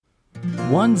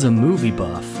One's a movie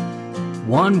buff.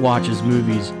 One watches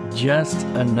movies just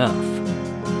enough.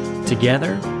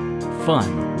 Together,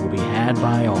 fun will be had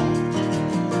by all.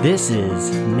 This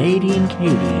is Nady and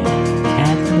Katy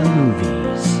at the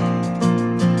Movies.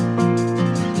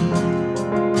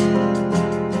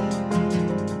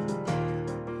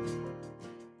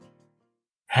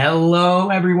 Hello,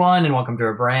 everyone, and welcome to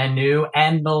a brand new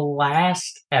and the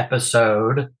last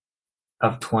episode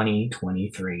of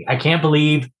 2023. I can't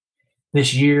believe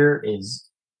this year is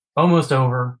almost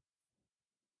over.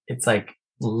 It's like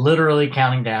literally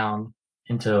counting down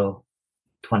until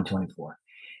 2024.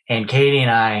 And Katy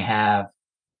and I have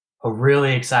a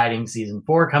really exciting season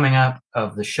 4 coming up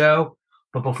of the show.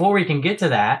 But before we can get to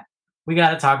that, we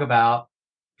got to talk about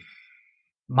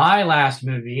my last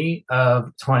movie of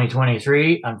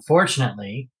 2023,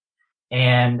 unfortunately.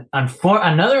 And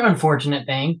another unfortunate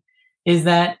thing is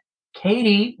that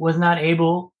Katy was not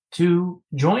able to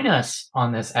join us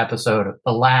on this episode,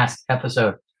 the last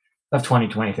episode of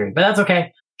 2023. But that's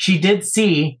okay. She did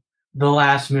see the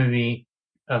last movie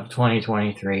of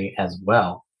 2023 as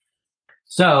well.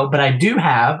 So, but I do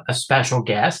have a special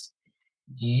guest.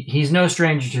 He's no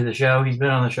stranger to the show. He's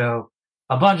been on the show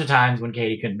a bunch of times when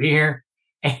Katy couldn't be here.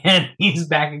 And he's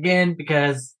back again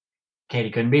because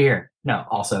Katy couldn't be here. No,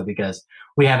 also because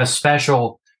we have a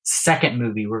special second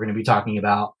movie we're going to be talking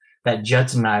about that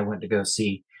Judson and I went to go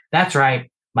see. That's right.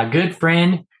 My good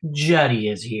friend Juddy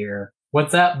is here.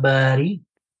 What's up, buddy?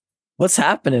 What's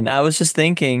happening? I was just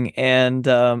thinking, and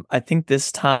I think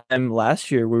this time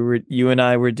last year you and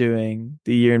I were doing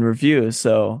the year in review,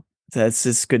 so that's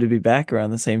just good to be back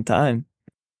around the same time.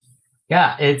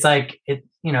 Yeah, it's like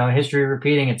history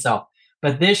repeating itself.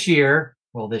 But this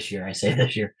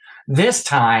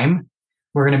time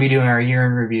we're going to be doing our year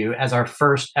in review as our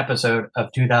first episode of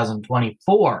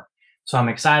 2024. So I'm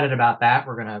excited about that.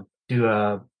 We're going to do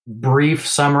a brief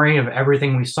summary of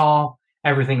everything we saw,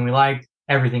 everything we liked,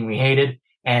 everything we hated,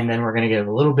 and then we're going to give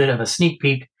a little bit of a sneak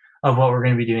peek of what we're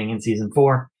going to be doing in season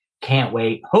 4. Can't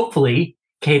wait. Hopefully,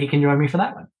 Katy can join me for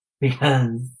that one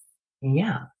because,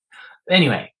 yeah.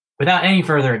 Anyway, without any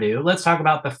further ado, let's talk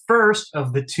about the first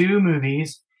of the two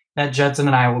movies that Judson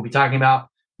and I will be talking about.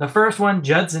 The first one,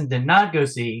 Judson did not go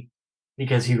see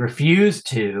because he refused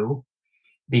to,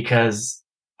 because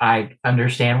I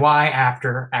understand why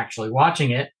after actually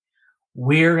watching it.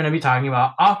 We're going to be talking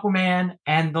about Aquaman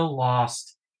and the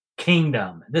Lost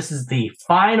Kingdom. This is the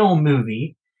final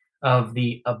movie of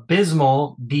the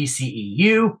abysmal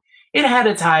DCEU. It had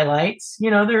its highlights.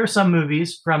 There are some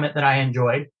movies from it that I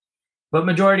enjoyed, but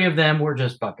majority of them were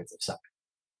just buckets of suck.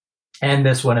 And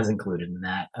this one is included in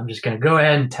that. I'm just going to go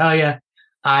ahead and tell you,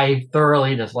 I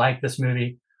thoroughly dislike this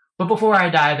movie. But before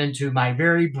I dive into my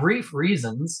very brief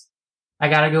reasons, I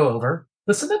got to go over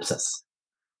the synopsis.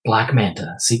 Black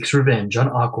Manta seeks revenge on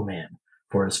Aquaman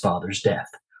for his father's death.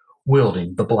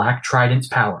 Wielding the Black Trident's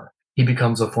power, he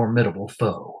becomes a formidable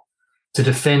foe. To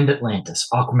defend Atlantis,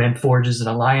 Aquaman forges an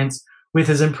alliance with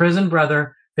his imprisoned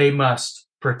brother. They must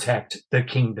protect the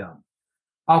kingdom.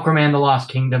 Aquaman the Lost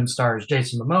Kingdom stars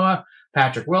Jason Momoa,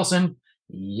 Patrick Wilson,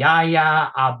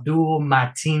 Yahya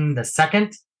Abdul-Mateen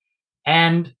II,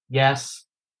 and yes,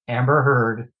 Amber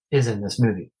Heard is in this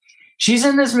movie. She's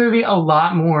in this movie a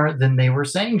lot more than they were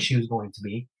saying she was going to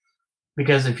be.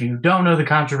 Because if you don't know the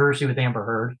controversy with Amber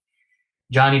Heard,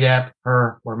 Johnny Depp,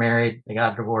 her were married, they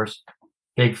got divorced,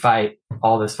 big fight,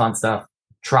 all this fun stuff,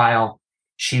 trial.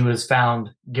 She was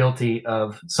found guilty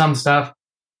of some stuff.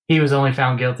 He was only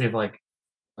found guilty of like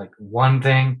one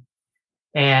thing.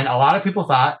 And a lot of people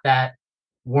thought that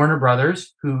Warner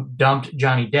Brothers, who dumped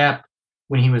Johnny Depp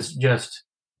when he was just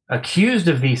accused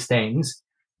of these things,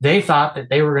 they thought that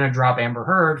they were going to drop Amber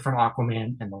Heard from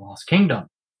Aquaman and the Lost Kingdom.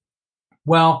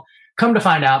 Well, come to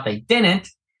find out they didn't.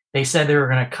 They said they were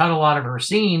going to cut a lot of her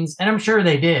scenes, and I'm sure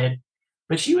they did.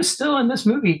 But she was still in this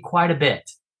movie quite a bit.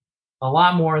 A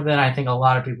lot more than I think a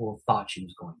lot of people thought she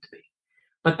was going to be.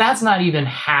 But that's not even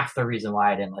half the reason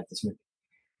why I didn't like this movie.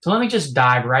 So let me just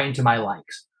dive right into my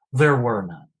likes. There were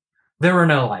none. There were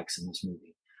no likes in this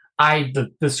movie.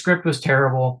 The script was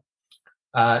terrible.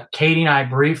 Katy and I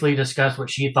briefly discussed what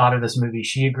she thought of this movie.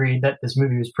 She agreed that this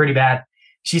movie was pretty bad.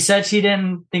 She said she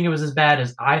didn't think it was as bad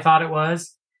as I thought it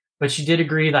was, but she did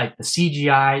agree like the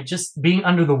CGI, just being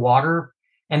under the water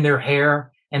and their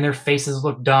hair and their faces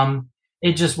looked dumb.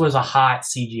 It just was a hot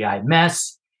CGI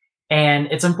mess. And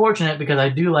it's unfortunate because I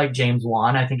do like James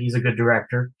Wan. I think he's a good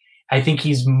director. I think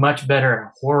he's much better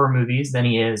at horror movies than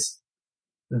he is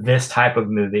this type of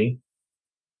movie.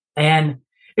 And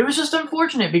it was just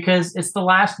unfortunate because it's the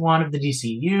last one of the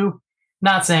DCEU.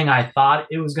 Not saying I thought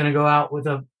it was going to go out with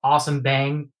an awesome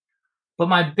bang, but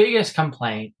my biggest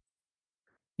complaint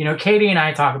Katy and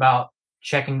I talk about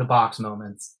checking the box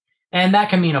moments, and that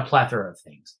can mean a plethora of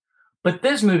things. But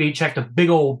this movie checked a big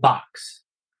old box,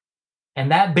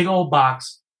 and that big old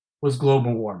box was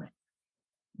global warming.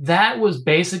 That was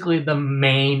basically the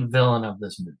main villain of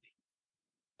this movie.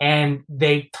 And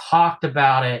they talked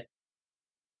about it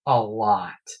a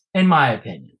lot, in my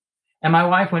opinion. And my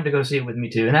wife went to go see it with me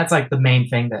too. And that's like the main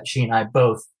thing that she and I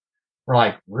both were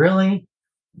like, really?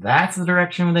 That's the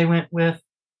direction they went with?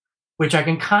 Which I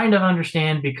can kind of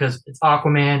understand because it's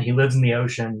Aquaman. He lives in the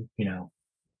ocean.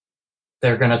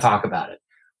 They're going to talk about it.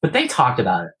 But they talked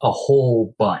about it a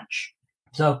whole bunch.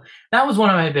 So that was one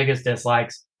of my biggest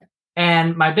dislikes.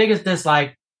 And my biggest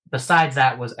dislike, besides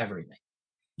that, was everything.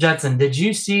 Judson, did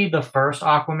you see the first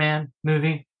Aquaman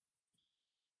movie?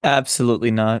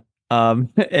 Absolutely not.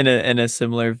 In a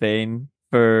similar vein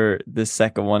for the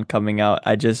second one coming out,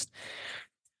 the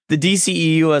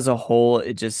DCEU as a whole,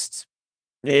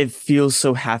 it feels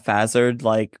so haphazard.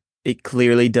 Like it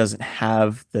clearly doesn't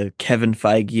have the Kevin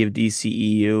Feige of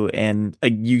DCEU, and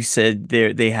like you said,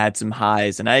 they had some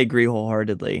highs, and I agree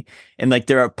wholeheartedly. And like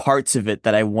there are parts of it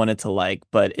that I wanted to like,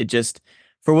 but it just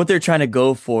for what they're trying to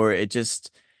go for,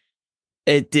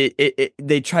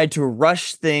 they tried to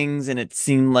rush things, and it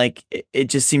seemed like it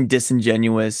just seemed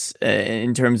disingenuous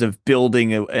in terms of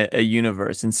building a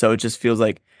universe. And so it just feels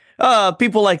like,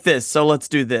 people like this, so let's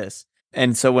do this.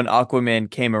 And so when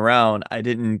Aquaman came around, I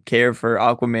didn't care for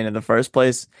Aquaman in the first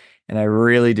place, and I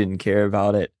really didn't care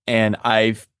about it. And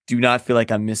I do not feel like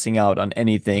I'm missing out on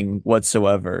anything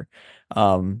whatsoever.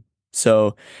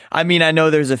 So, I mean, I know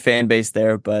there's a fan base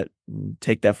there, but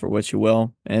take that for what you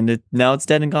will. And now it's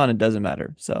dead and gone. It doesn't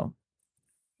matter. So,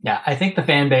 Yeah, I think the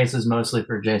fan base is mostly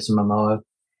for Jason Momoa.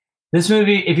 This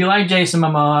movie, if you like Jason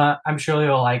Momoa, I'm sure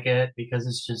you'll like it because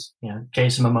it's just,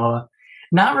 Jason Momoa.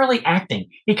 Not really acting.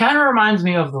 He kind of reminds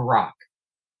me of The Rock,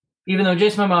 even though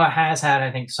Jason Momoa has had,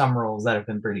 I think, some roles that have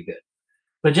been pretty good.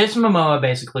 But Jason Momoa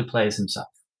basically plays himself.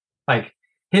 Like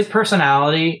his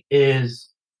personality is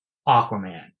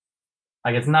Aquaman.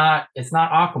 Like it's not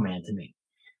Aquaman to me.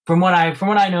 From what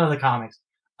I know of the comics,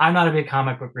 I'm not a big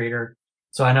comic book reader,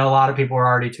 so I know a lot of people are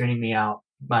already tuning me out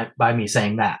by me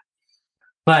saying that.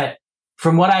 But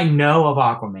from what I know of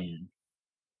Aquaman,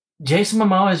 Jason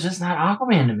Momoa is just not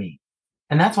Aquaman to me.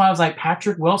 And that's why I was like,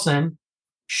 Patrick Wilson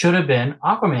should have been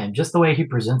Aquaman. Just the way he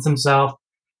presents himself,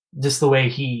 just the way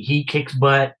he kicks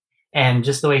butt, and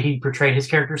just the way he portrayed his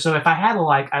character. So if I had to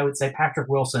like, I would say Patrick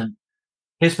Wilson,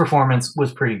 his performance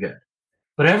was pretty good.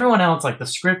 But everyone else, like the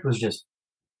script was just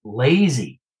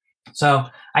lazy. So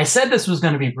I said this was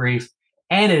going to be brief,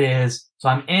 and it is. So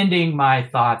I'm ending my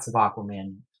thoughts of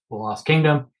Aquaman, The Lost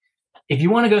Kingdom. If you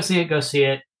want to go see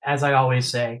it, as I always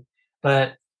say.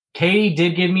 But Katy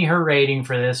did give me her rating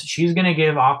for this. She's going to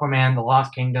give Aquaman, The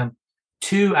Lost Kingdom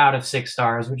 2 out of 6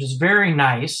 stars, which is very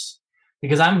nice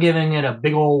because I'm giving it a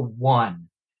big old 1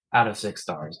 out of 6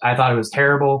 stars. I thought it was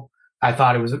terrible. I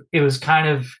thought it kind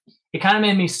of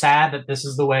made me sad that this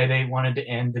is the way they wanted to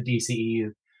end the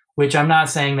DCEU, which I'm not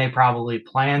saying they probably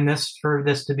planned for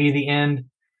this to be the end,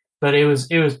 but it was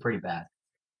pretty bad.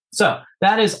 So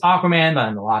that is Aquaman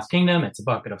and the Lost Kingdom. It's a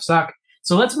bucket of suck.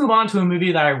 So let's move on to a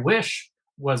movie that I wish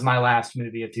was my last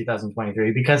movie of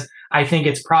 2023 because I think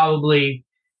it's probably,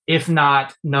 if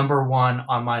not number one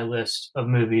on my list of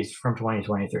movies from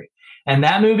 2023. And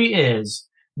that movie is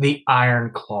The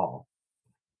Iron Claw.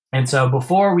 And so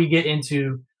before we get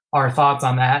into our thoughts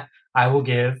on that, I will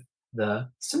give the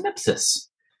synopsis.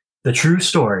 The true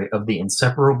story of the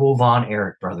inseparable Von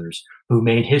Erich brothers who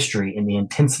made history in the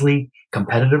intensely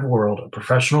competitive world of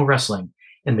professional wrestling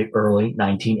in the early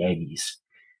 1980s.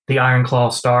 The Iron Claw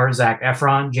stars Zac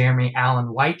Efron, Jeremy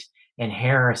Allen White, and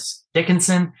Harris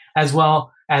Dickinson, as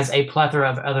well as a plethora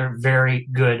of other very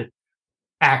good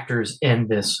actors in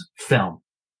this film.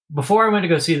 Before I went to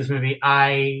go see this movie,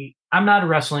 I'm not a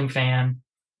wrestling fan.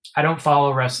 I don't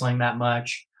follow wrestling that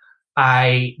much.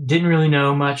 I didn't really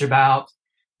know much about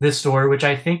this story, which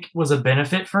I think was a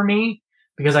benefit for me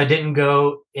because I didn't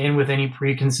go in with any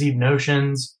preconceived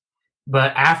notions.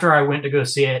 But after I went to go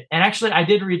see it, and actually I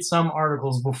did read some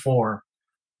articles before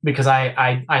because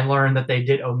I learned that they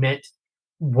did omit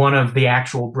one of the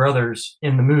actual brothers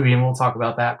in the movie, and we'll talk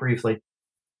about that briefly.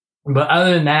 But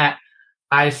other than that,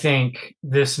 I think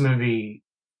this movie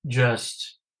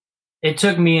it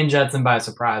took me and Judson by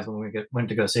surprise when we went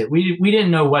to go see it. We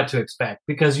didn't know what to expect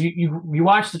because you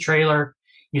watch the trailer,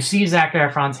 you see Zac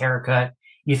Efron's haircut,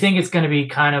 you think it's going to be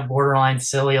kind of borderline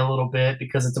silly a little bit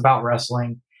because it's about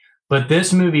wrestling, but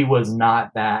this movie was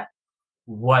not that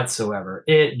whatsoever.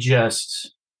 It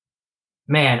just,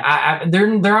 man,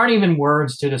 there aren't even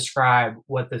words to describe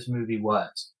what this movie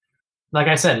was. like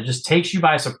I said, it just takes you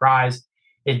by surprise.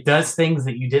 It does things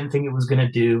that you didn't think it was going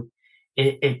to do.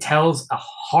 It tells a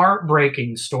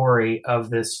heartbreaking story of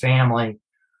this family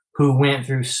who went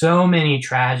through so many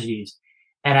tragedies.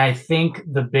 And I think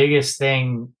the biggest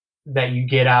thing that you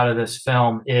get out of this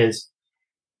film is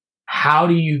how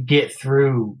do you get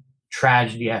through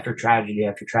tragedy after tragedy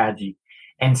after tragedy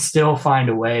and still find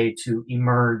a way to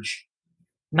emerge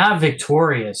not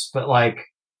victorious, but like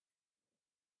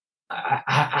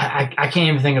I can't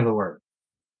even think of the word.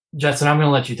 Judson, I'm going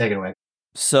to let you take it away.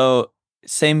 So,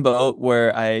 same boat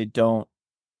where I don't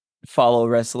follow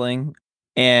wrestling,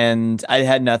 and I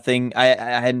had nothing. I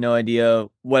had no idea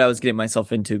what I was getting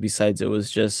myself into. Besides, it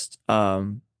was just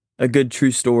a good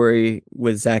true story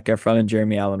with Zac Efron and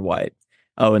Jeremy Allen White.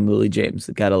 Oh, and Lily James.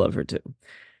 Gotta love her too.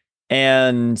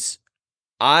 And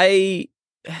I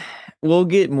we'll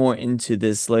get more into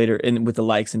this later in with the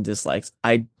likes and dislikes.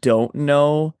 I don't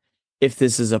know if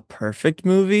this is a perfect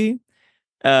movie,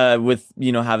 with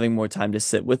having more time to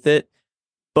sit with it.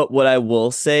 But what I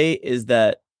will say is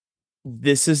that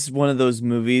this is one of those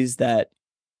movies that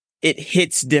it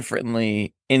hits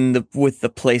differently in the with the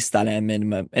place that I'm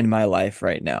in my life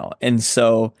right now. And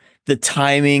so the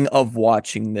timing of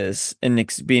watching this and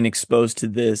being exposed to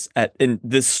this at in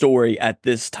this story at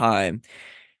this time,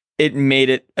 it made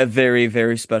it a very,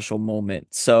 very special moment.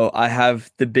 So I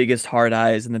have the biggest hard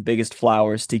eyes and the biggest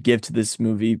flowers to give to this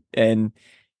movie, and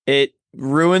it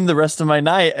ruined the rest of my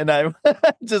night, and I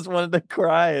just wanted to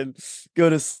cry and go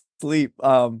to sleep.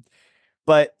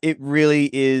 But it really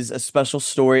is a special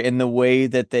story in the way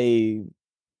that they,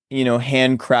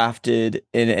 handcrafted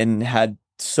and had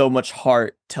so much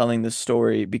heart telling the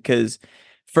story. Because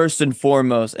first and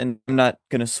foremost, and I'm not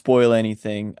gonna spoil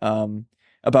anything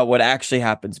about what actually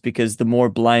happens, because the more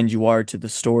blind you are to the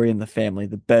story and the family,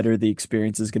 the better the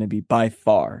experience is going to be by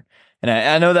far. And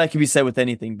I know that can be said with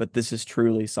anything, but this is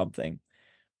truly something.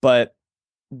 But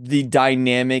the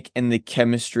dynamic and the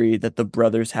chemistry that the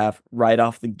brothers have right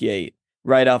off the gate,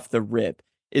 right off the rip,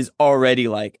 is already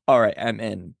like, all right, I'm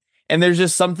in. And there's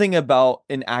just something about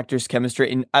an actor's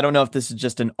chemistry. And I don't know if this is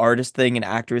just an artist thing, an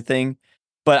actor thing,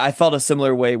 but I felt a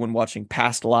similar way when watching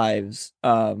Past Lives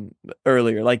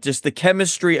earlier. Like, just the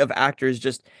chemistry of actors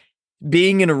just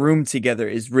being in a room together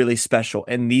is really special.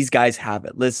 And these guys have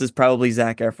it. This is probably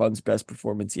Zac Efron's best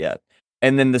performance yet.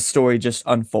 And then the story just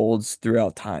unfolds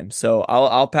throughout time. So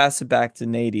I'll pass it back to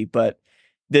Nady, but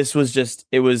this was just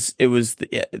it was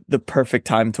the perfect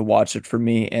time to watch it for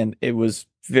me, and it was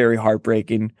very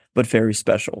heartbreaking but very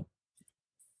special.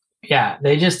 Yeah,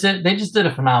 they just did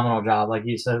a phenomenal job, like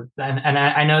you said, and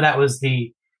I know that was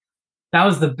the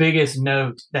biggest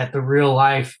note that the real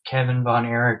life Kevin Von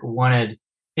Erich wanted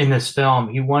in this film.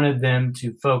 He wanted them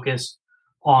to focus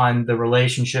on the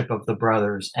relationship of the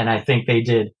brothers, and I think they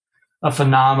did a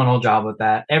phenomenal job with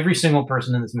that. Every single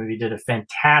person in this movie did a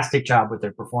fantastic job with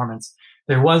their performance.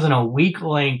 There wasn't a weak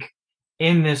link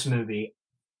in this movie.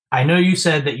 I know you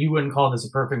said that you wouldn't call this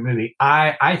a perfect movie.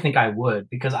 I think I would,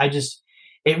 because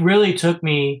it really took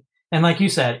me, and like you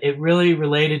said, it really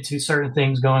related to certain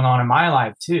things going on in my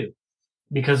life too,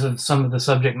 because of some of the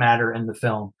subject matter in the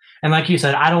film. And like you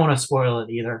said, I don't want to spoil it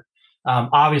either.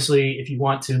 Obviously, if you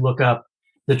want to look up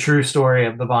the true story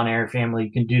of the Von Erich family,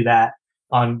 you can do that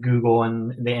on Google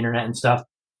and the internet and stuff.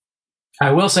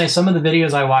 I will say some of the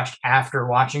videos I watched after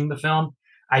watching the film,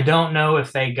 I don't know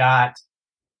if they got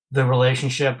the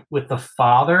relationship with the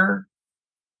father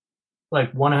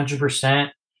like 100%,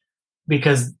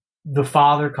 because the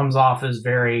father comes off as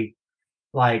very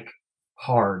like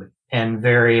hard and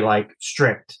very like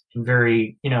strict and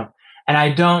very, and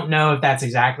I don't know if that's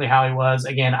exactly how he was.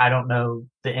 Again, I don't know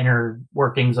the inner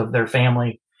workings of their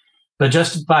family, but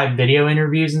just by video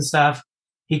interviews and stuff,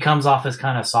 he comes off as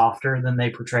kind of softer than they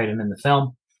portrayed him in the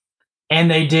film. And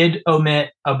they did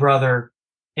omit a brother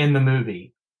in the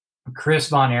movie. Chris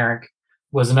Von Erich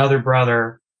was another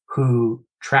brother who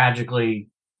tragically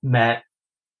met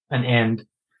an end,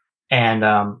 and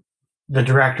the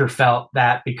director felt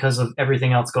that because of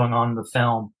everything else going on in the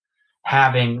film,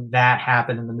 having that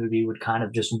happen in the movie would kind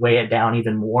of just weigh it down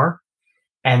even more.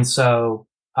 And so,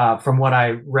 from what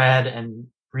I read and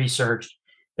researched,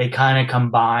 they kind of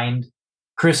combined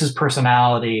Chris's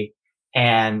personality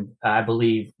and I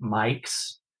believe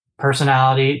Mike's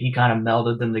personality. He kind of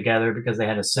melded them together because they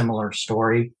had a similar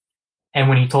story. And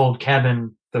when he told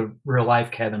Kevin, the real life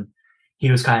Kevin, he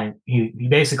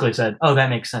basically said, "Oh,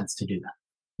 that makes sense to do that."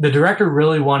 The director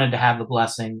really wanted to have the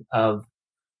blessing of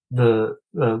the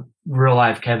real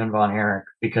life Kevin Von Erich,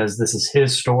 because this is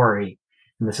his story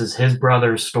and this is his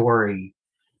brother's story.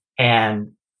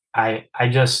 And I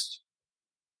just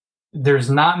there's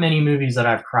not many movies that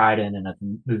I've cried in a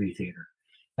movie theater,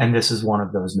 and this is one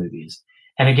of those movies.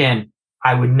 And again,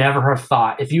 I would never have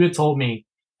thought if you had told me,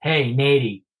 "Hey,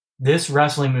 Nady, this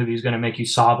wrestling movie is going to make you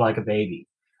sob like a baby,"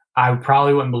 I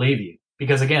probably wouldn't believe you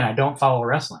because again, I don't follow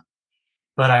wrestling,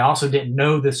 but I also didn't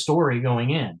know this story going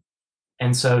in,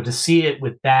 and so to see it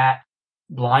with that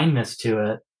blindness to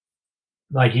it,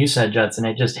 like you said, Judson,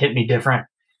 it just hit me different,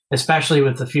 especially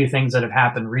with the few things that have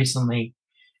happened recently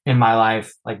in my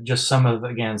life, like just some of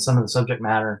the subject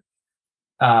matter.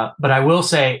 But I will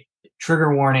say,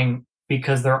 trigger warning,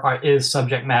 because is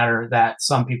subject matter that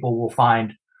some people will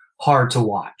find hard to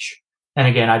watch. And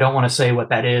again, I don't want to say what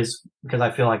that is because I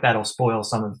feel like that'll spoil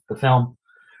some of the film.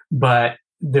 But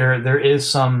there is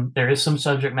some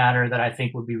subject matter that I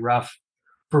think would be rough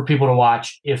for people to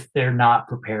watch if they're not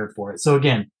prepared for it. So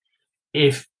again,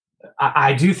 if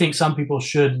I do think some people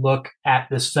should look at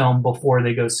this film before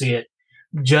they go see it,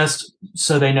 just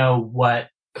so they know what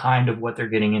they're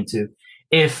getting into.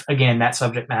 If again, that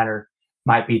subject matter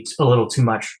might be a little too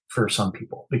much for some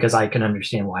people, because I can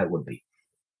understand why it would be.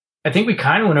 I think we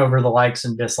kind of went over the likes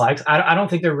and dislikes. I don't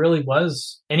think there really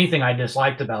was anything I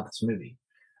disliked about this movie.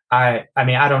 I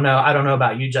mean, I don't know. I don't know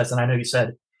about you, Justin. I know you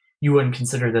said you wouldn't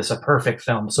consider this a perfect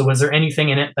film. So was there anything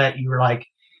in it that you were like,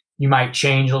 you might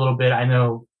change a little bit? I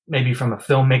know maybe from a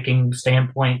filmmaking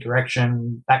standpoint,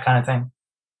 direction, that kind of thing.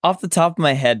 Off the top of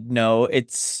my head, no.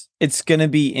 It's gonna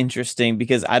be interesting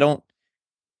because I don't.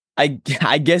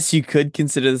 I guess you could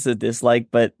consider this a dislike,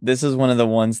 but this is one of the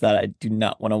ones that I do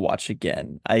not want to watch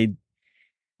again. I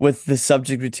with the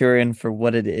subject material and for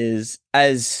what it is,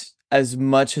 as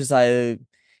much as I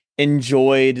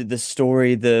enjoyed the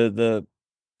story, the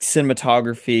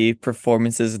cinematography,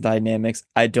 performances, and dynamics,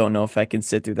 I don't know if I can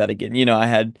sit through that again. I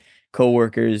had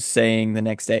coworkers saying the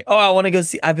next day, "Oh, I want to go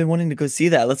see. I've been wanting to go see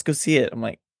that. Let's go see it." I'm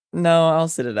like, "No, I'll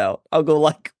sit it out. I'll go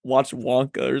like watch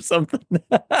Wonka or something."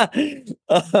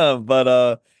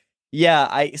 But yeah,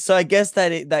 I guess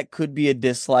that could be a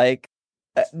dislike.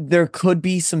 There could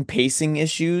be some pacing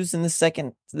issues in the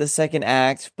second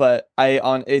act, but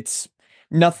it's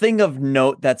nothing of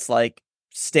note that's like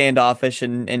standoffish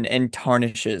and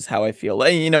tarnishes how I feel.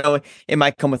 And, it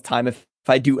might come with time if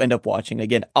I do end up watching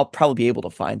again, I'll probably be able to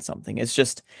find something. It's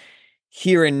just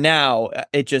here and now,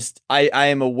 I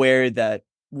am aware that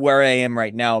where I am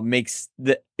right now makes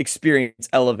the experience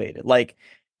elevated. Like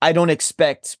I don't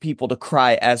expect people to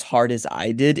cry as hard as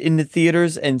I did in the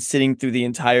theaters and sitting through the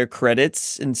entire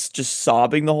credits and just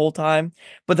sobbing the whole time.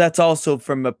 But that's also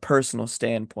from a personal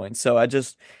standpoint. So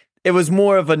it was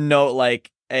more of a note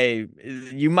like, hey,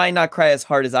 you might not cry as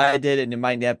hard as I did, and it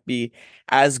might not be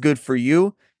as good for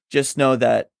you. Just know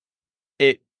that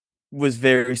it was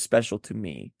very special to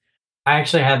me. I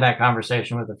actually had that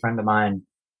conversation with a friend of mine.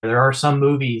 There are some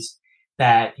movies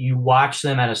that you watch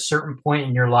them at a certain point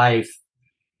in your life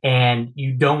and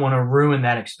you don't want to ruin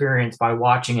that experience by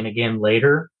watching it again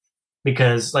later.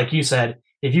 Because, like you said,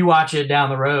 if you watch it down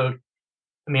the road,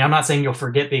 I mean, I'm not saying you'll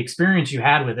forget the experience you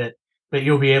had with it, but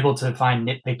you'll be able to find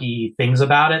nitpicky things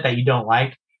about it that you don't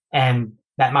like. And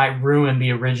that might ruin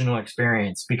the original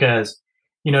experience because,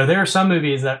 there are some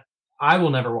movies that I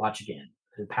will never watch again.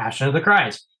 The Passion of the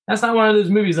Christ. That's not one of those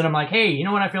movies that I'm like, hey, you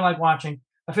know what I feel like watching?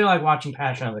 I feel like watching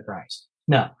Passion of the Christ.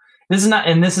 No, this is not,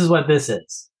 and this is what this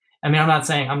is. I mean,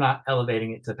 I'm not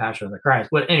elevating it to Passion of the Christ,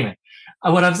 but anyway,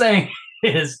 what I'm saying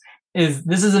is,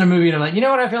 this isn't a movie that I'm like, you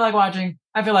know what I feel like watching?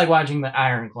 I feel like watching The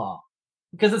Iron Claw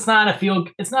because it's not a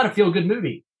feel good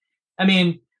movie. I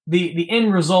mean, the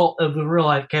end result of the real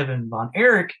life Kevin Von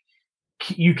Erich,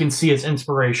 you can see is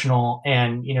inspirational,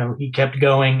 and he kept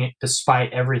going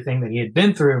despite everything that he had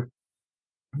been through.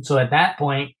 So at that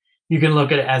point, you can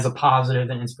look at it as a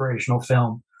positive and inspirational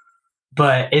film.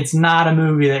 But it's not a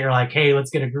movie that you're like, hey,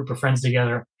 let's get a group of friends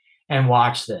together and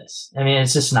watch this. I mean,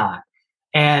 it's just not.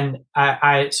 And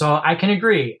so I can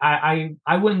agree. I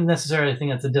wouldn't necessarily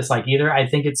think it's a dislike either. I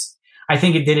think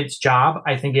it did its job.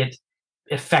 I think it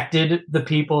affected the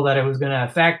people that it was going to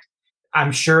affect.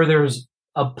 I'm sure there's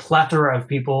a plethora of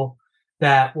people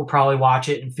that will probably watch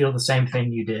it and feel the same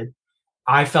thing you did.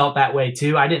 I felt that way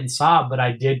too. I didn't sob, but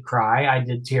I did cry. I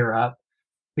did tear up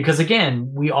because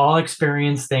again, we all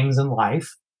experience things in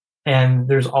life, and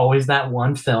there's always that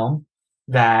one film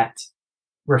that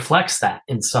reflects that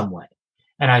in some way.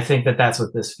 And I think that that's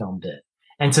what this film did.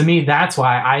 And to me, that's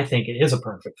why I think it is a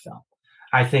perfect film.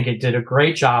 I think it did a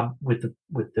great job with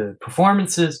the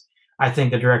performances. I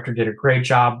think the director did a great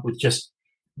job with just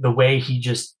the way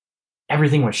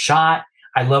everything was shot.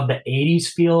 I love the 80s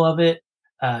feel of it,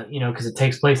 because it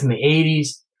takes place in the 80s.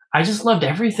 I just loved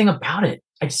everything about it.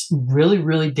 I just really,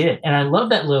 really did. And I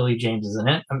love that Lily James is in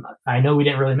it. I know we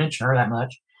didn't really mention her that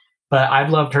much, but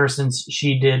I've loved her since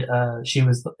she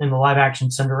was in the live action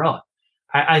Cinderella.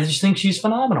 I just think she's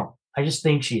phenomenal.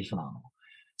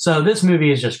 So this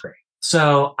movie is just great.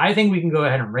 So I think we can go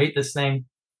ahead and rate this thing.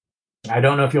 I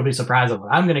don't know if you'll be surprised at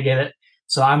what I'm going to give it.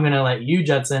 So I'm going to let you,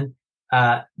 Judson,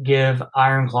 give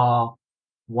Iron Claw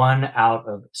 1 out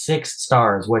of 6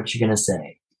 stars. What you going to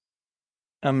say?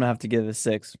 I'm gonna have to give it a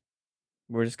 6.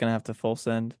 We're just gonna have to full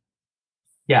send.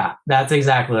 Yeah, that's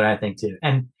exactly what I think too.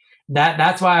 And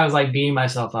that's why I was like beating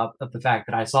myself up at the fact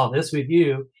that I saw this with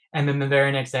you, and then the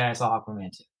very next day I saw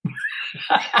Aquaman 2.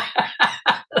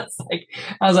 I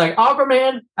was like,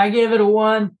 Aquaman, I gave it a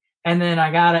 1, and then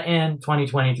I gotta end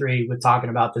 2023 with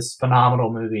talking about this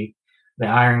phenomenal movie, The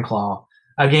Iron Claw.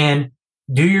 Again,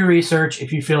 do your research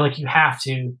if you feel like you have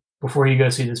to before you go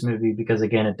see this movie, because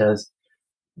again, it does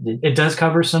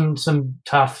cover some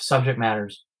tough subject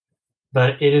matters,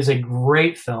 but it is a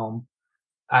great film.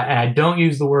 And I don't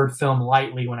use the word film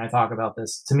lightly when I talk about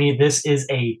this. To me,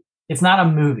 it's not a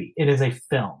movie. It is a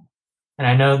film. And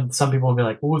I know some people will be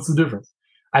like, well, what's the difference?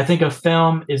 I think a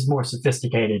film is more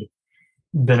sophisticated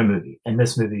than a movie. And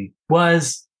this movie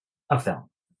was a film.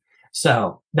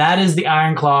 So that is The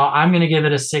Iron Claw. I'm going to give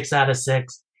it a 6 out of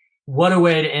 6. What a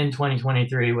way to end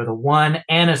 2023 with a 1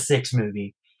 and a 6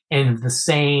 movie in the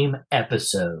same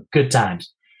episode. Good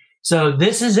times. So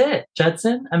this is it,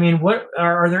 Judson. I mean, what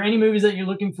are there any movies that you're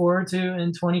looking forward to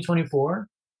in 2024?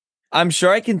 I'm sure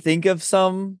I can think of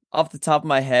some off the top of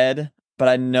my head, but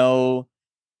I know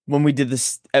when we did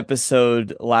this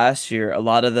episode last year, a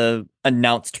lot of the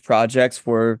announced projects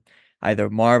were either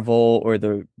Marvel or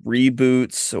the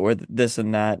reboots or this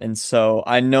and that. And so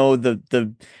I know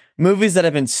the movies that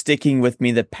have been sticking with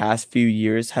me the past few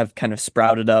years have kind of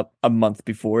sprouted up a month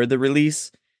before the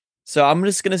release. So I'm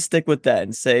just going to stick with that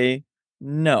and say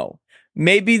no.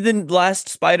 Maybe the last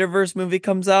Spider-Verse movie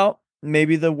comes out.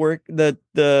 Maybe the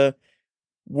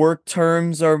work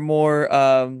terms are more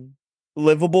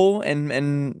livable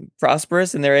and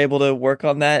prosperous, and they're able to work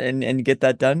on that and get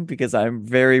that done, because I'm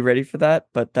very ready for that.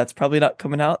 But that's probably not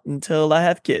coming out until I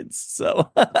have kids.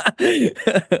 So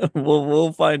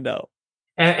we'll find out.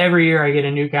 Every year I get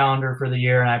a new calendar for the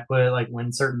year, and I put like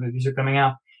when certain movies are coming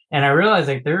out. And I realized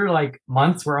like there are like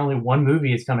months where only one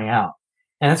movie is coming out.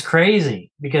 And that's crazy,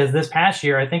 because this past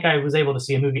year, I think I was able to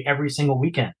see a movie every single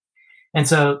weekend. And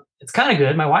so it's kind of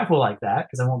good. My wife will like that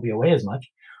because I won't be away as much.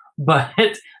 But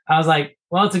I was like,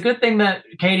 well, it's a good thing that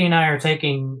Katy and I are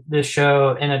taking this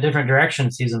show in a different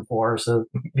direction season 4. So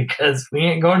because we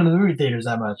ain't going to the movie theaters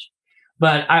that much.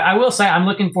 But I will say I'm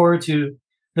looking forward to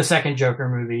the second Joker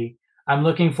movie. I'm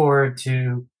looking forward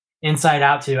to Inside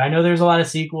Out 2. I know there's a lot of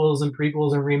sequels and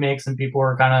prequels and remakes, and people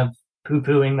are kind of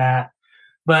poo-pooing that.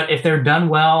 But if they're done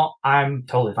well, I'm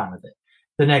totally fine with it.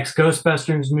 The next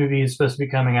Ghostbusters movie is supposed to be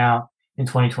coming out in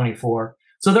 2024.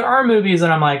 So there are movies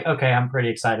that I'm like, okay, I'm pretty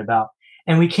excited about.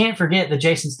 And we can't forget the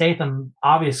Jason Statham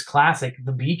obvious classic,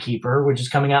 The Beekeeper, which is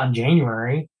coming out in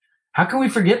January. How can we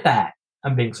forget that?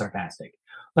 I'm being sarcastic.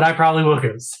 But I probably will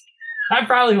go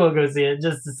see it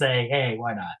just to say, hey,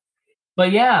 why not?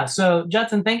 But yeah, so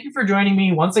Judson, thank you for joining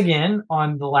me once again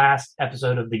on the last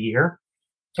episode of the year.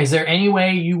 Is there any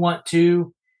way you want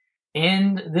to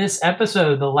end this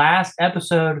episode, the last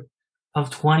episode of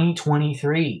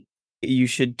 2023? You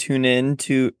should tune in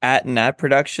to @NAT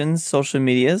Productions social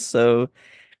media. So,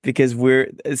 because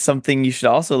it's something you should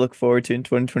also look forward to in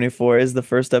 2024 is the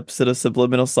first episode of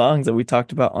Subliminal Songs that we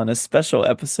talked about on a special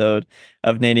episode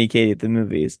of Katy and Katy at the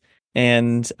movies.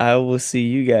 And I will see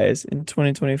you guys in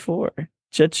 2024.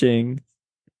 Cha-ching.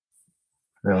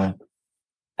 Really?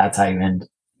 That's how you end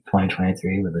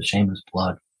 2023, with a shameless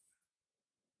plug?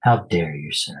 How dare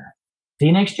you, sir? See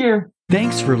you next year.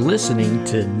 Thanks for listening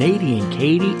to Katy and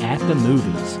Katy at the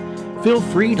movies. Feel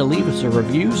free to leave us a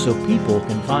review so people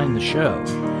can find the show.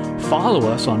 Follow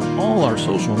us on all our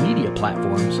social media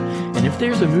platforms. And if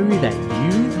there's a movie that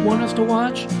you want us to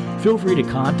watch, feel free to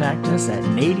contact us at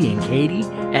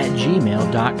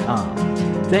nadyandkaty@gmail.com.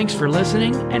 Thanks for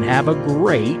listening, and have a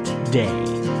great day.